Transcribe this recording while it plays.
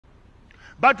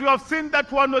But we have seen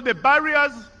that one of the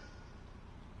barriers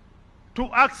to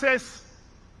access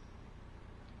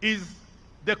is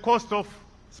the cost of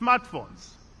smartphones.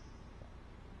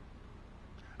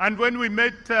 And when we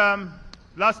met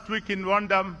last week in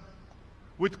Rwanda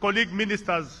with colleague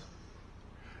ministers,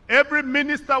 every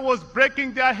minister was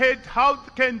breaking their head, how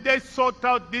can they sort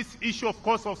out this issue of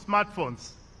cost of smartphones?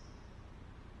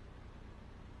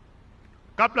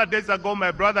 A couple of days ago, my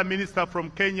brother minister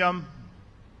from Kenya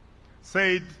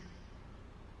said,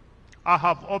 I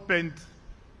have opened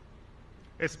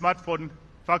a smartphone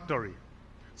factory.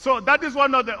 So that is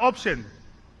one of the options.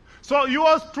 So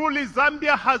yours truly,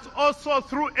 Zambia has also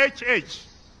through HH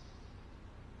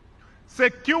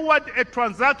secured a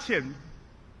transaction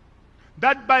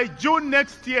that by June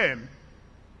next year,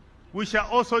 we shall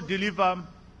also deliver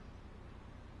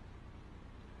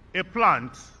a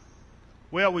plant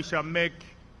where we shall make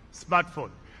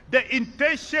smartphones. The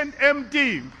intention,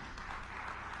 MD,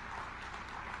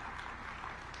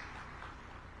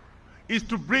 is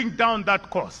to bring down that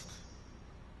cost,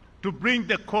 to bring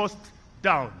the cost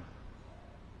down,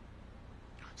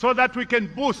 so that we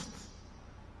can boost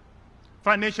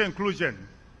financial inclusion.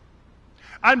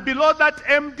 And below that,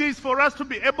 MD, is for us to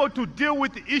be able to deal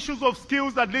with the issues of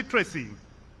skills and literacy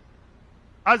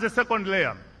as a second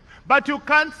layer. But you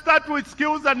can't start with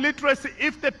skills and literacy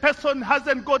if the person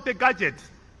hasn't got the gadget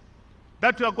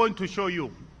that we are going to show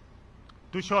you,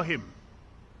 to show him.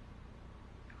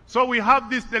 So we have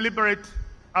this deliberate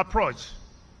approach.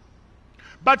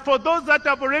 But for those that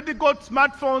have already got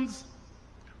smartphones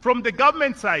from the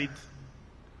government side,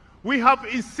 we have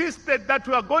insisted that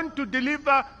we are going to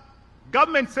deliver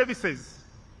government services,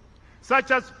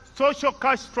 such as social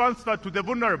cash transfer to the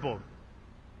vulnerable,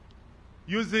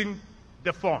 using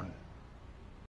the phone.